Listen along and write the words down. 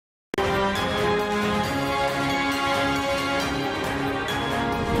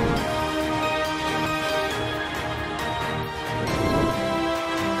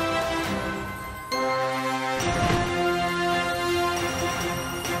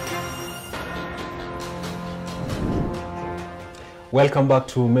Welcome back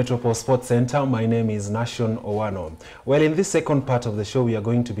to Metropol Sports Center. My name is Nation Owano. Well, in this second part of the show, we are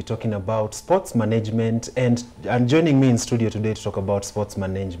going to be talking about sports management, and joining me in studio today to talk about sports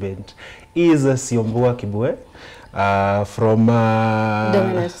management is Syombua Kibue from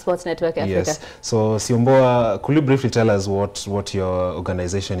Dominus SportsNewtwork Africa. Yes. So Syombua, could you briefly tell us what your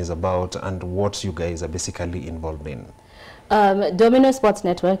organization is about and what you guys are basically involved in? Dominus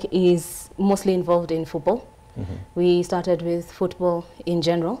SportsNewtwork is mostly involved in football. We started with football in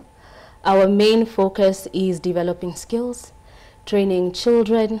general. Our main focus is developing skills, training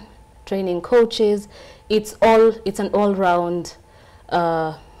children, training coaches. It's an all-round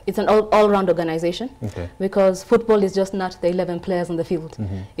organization. Okay. Because football is just not the 11 players on the field.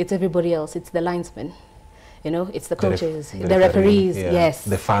 It's everybody else. It's the linesmen. You know, it's the coaches, the referees, yeah. Yes.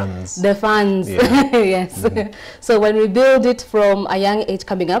 The fans. The fans, yeah. Yes. So when we build it from a young age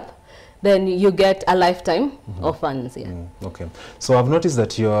coming up, then you get a lifetime of fans. Yeah. Okay. So I've noticed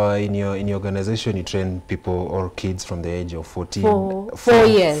that you're in your organization, you train people or kids from the age of 14. Four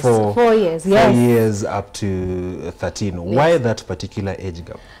years. 4 years. Yes. 4 years up to 13. Yes. Why that particular age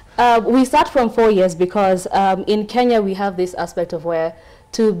gap? We start from 4 years because in Kenya we have this aspect of where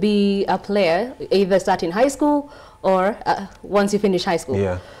to be a player, either start in high school or once you finish high school.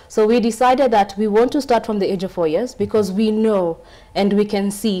 Yeah. So we decided that we want to start from the age of 4 years because we know and we can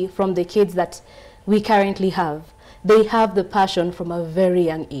see from the kids that we currently have, they have the passion from a very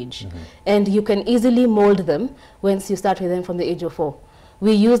young age. And you can easily mold them once you start with them from the age of 4.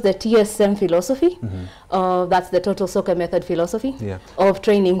 We use the TSM philosophy, that's the total soccer method philosophy of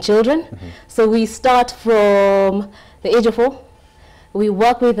training children. So we start from the age of 4, we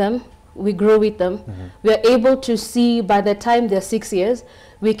work with them, we grow with them. We are able to see by the time they're 6 years,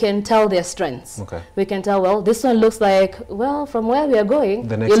 we can tell their strengths. Okay. We can tell, well, this one looks like, well, from where we are going,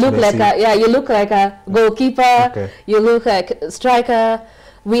 you look like you look like a goalkeeper, you look like a striker.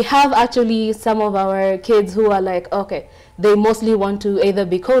 We have actually some of our kids who are like, okay, they mostly want to either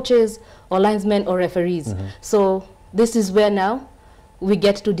be coaches or linesmen or referees. So this is where now we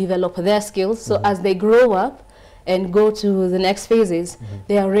get to develop their skills. So as they grow up and go to the next phases,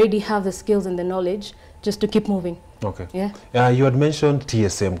 they already have the skills and the knowledge just to keep moving. Okay. Yeah. You had mentioned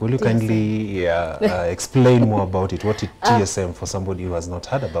TSM. Could you kindly explain more about it? What is TSM for somebody who has not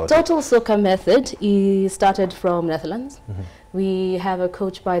heard about it? Total Soccer Method is started from Netherlands. We have a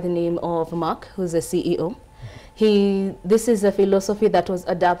coach by the name of Mark, who's the CEO. This is a philosophy that was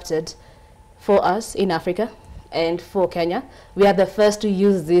adapted for us in Africa and for Kenya. We are the first to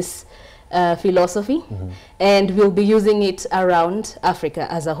use this philosophy, and we'll be using it around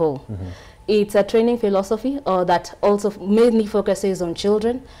Africa as a whole. It's a training philosophy that also mainly focuses on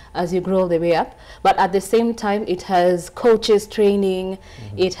children as you grow the way up, but at the same time it has coaches training,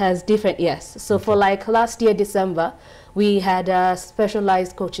 it has different, so for like last year December we had a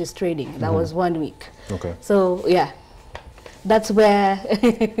specialized coaches training that was 1 week. Okay. So yeah, that's where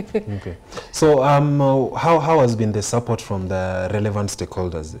okay. So how has been the support from the relevant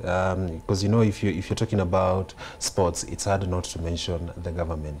stakeholders? Because you know, if you're talking about sports, it's hard not to mention the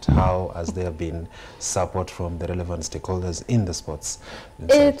government. How has there been support from the relevant stakeholders in the sports?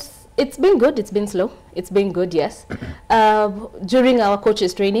 It's been good. It's been slow. It's been good, yes. During our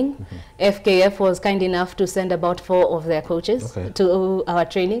coaches training, FKF was kind enough to send about 4 of their coaches to our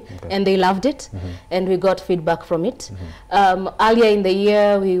training, and they loved it, and we got feedback from it. Earlier in the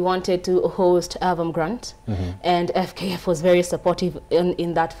year, we wanted to host Avam Grant, and FKF was very supportive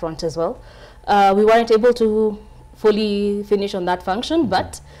in that front as well. We weren't able to fully finish on that function,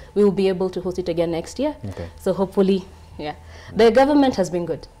 but we will be able to host it again next year. So hopefully, the government has been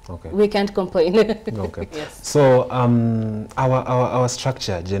good. We can't complain. Yes. So our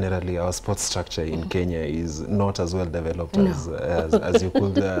structure generally, our sports structure in Kenya is not as well developed as you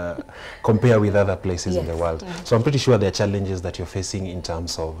could compare with other places in the world. So I'm pretty sure there are challenges that you're facing in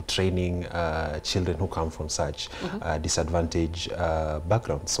terms of training children who come from such disadvantaged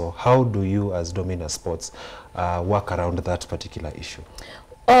backgrounds. So how do you as Dominus Sports work around that particular issue?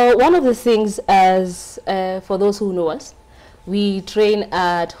 One of the things, as for those who know us, we train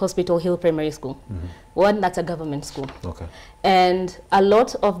at Hospital Hill Primary School. One, that's a government school. And a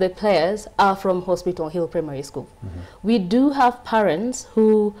lot of the players are from Hospital Hill Primary School. We do have parents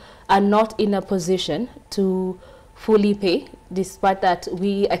who are not in a position to fully pay, despite that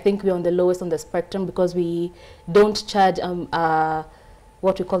I think we're on the lowest on the spectrum because we don't charge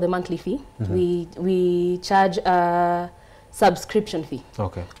what we call the monthly fee. We charge a subscription fee,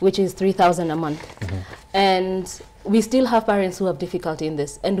 which is 3,000 a month. And we still have parents who have difficulty in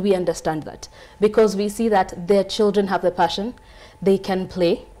this, and we understand that because we see that their children have the passion, they can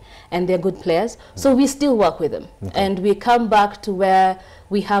play, and they're good players. So we still work with them. And we come back to where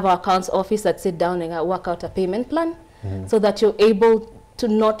we have our accounts office that sit down and work out a payment plan so that you're able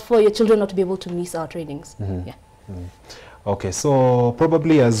to for your children not to be able to miss our trainings. Yeah. Okay, so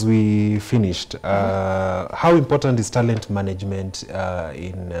probably as we finished, how important is talent management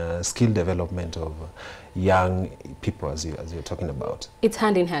in skill development of young people, as you're talking about? It's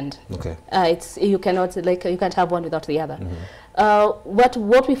hand in hand. Okay. You can't have one without the other.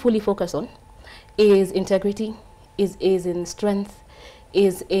 What we fully focus on is integrity, is in strength,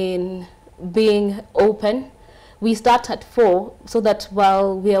 is in being open. We start at 4 so that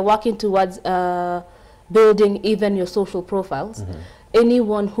while we are working towards building even your social profiles,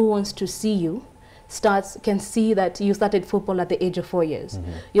 anyone who wants to see you can see that you started football at the age of 4 years.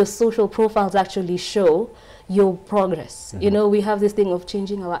 Your social profiles actually show your progress. You know, we have this thing of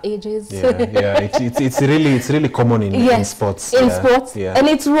changing our ages. It's really common in sports. In sports, and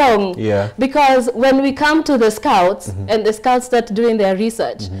it's wrong. Because when we come to the scouts and the scouts start doing their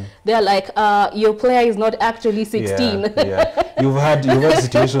research, they're like, your player is not actually 16. You've had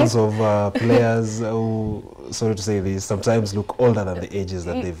situations of players who, sorry to say this, sometimes look older than the ages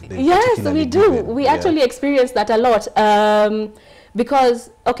that they've Yes, we do. We actually experience that a lot.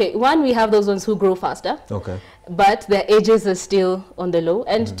 Because, okay, one, we have those ones who grow faster, but their ages are still on the low.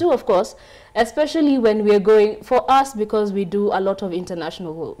 And two, of course, especially when we're going, for us, because we do a lot of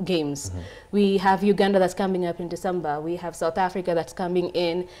international games. We have Uganda that's coming up in December. We have South Africa that's coming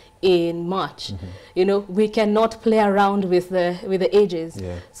in March. You know, we cannot play around with the ages.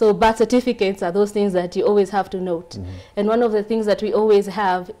 So birth certificates are those things that you always have to note. And one of the things that we always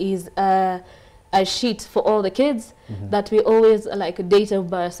have is a sheet for all the kids that we always like a date of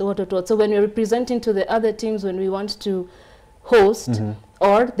birth, so when we're representing to the other teams, when we want to host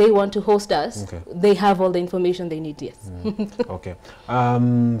or they want to host us, they have all the information they need. Okay.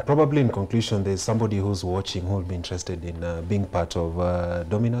 Probably in conclusion, there's somebody who's watching who will be interested in being part of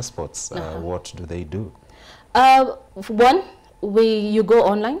Dominus Sports. What do they do? One, you go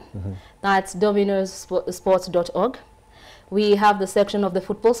online. That's dominussports.org. We have the section of the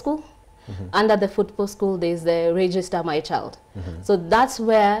football school. Under the football school, there's the Register My Child. So that's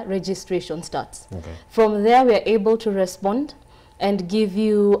where registration starts. From there, we are able to respond and give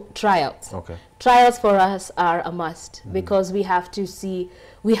you tryouts. Tryouts for us are a must because we have to see,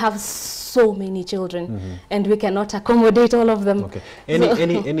 we have so many children and we cannot accommodate all of them.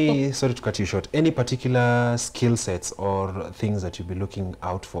 Any sorry to cut you short, any particular skill sets or things that you'll be looking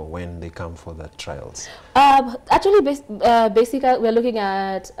out for when they come for the trials? Actually, basically, we're looking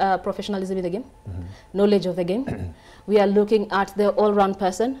at professionalism in the game, knowledge of the game. We are looking at the all-round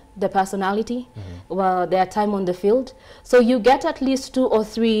person, the personality, their time on the field. So you get at least 2 or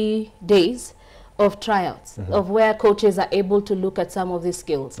 3 days of tryouts of where coaches are able to look at some of these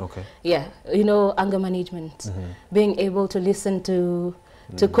skills. You know, anger management, being able to listen to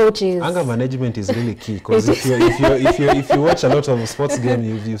coaches. Anger management is really key because if you watch a lot of sports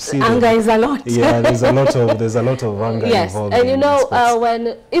games, you see anger is a lot. there's a lot of anger involved. And you know,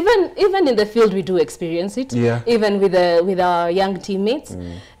 when even in the field we do experience it. Even with our young teammates.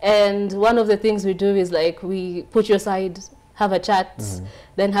 And one of the things we do is like we put you aside, have a chat,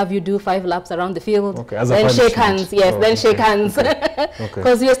 then have you do 5 laps around the field, then shake hands. Then shake hands,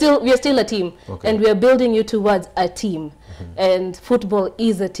 because we are still a team, and we are building you towards a team. And football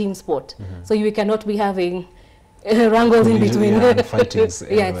is a team sport, so we cannot be having wrangles in between. And fightings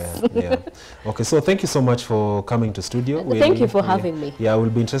everywhere. Okay, so thank you so much for coming to studio. Thank you for having me. We'll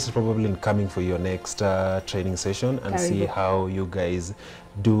be interested probably in coming for your next training session and see how you guys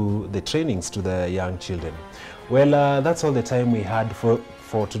do the trainings to the young children. Well, that's all the time we had for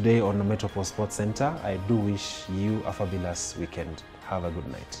today on the Metropol Sports Center. I do wish you a fabulous weekend. Have a good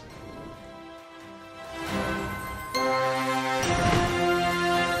night.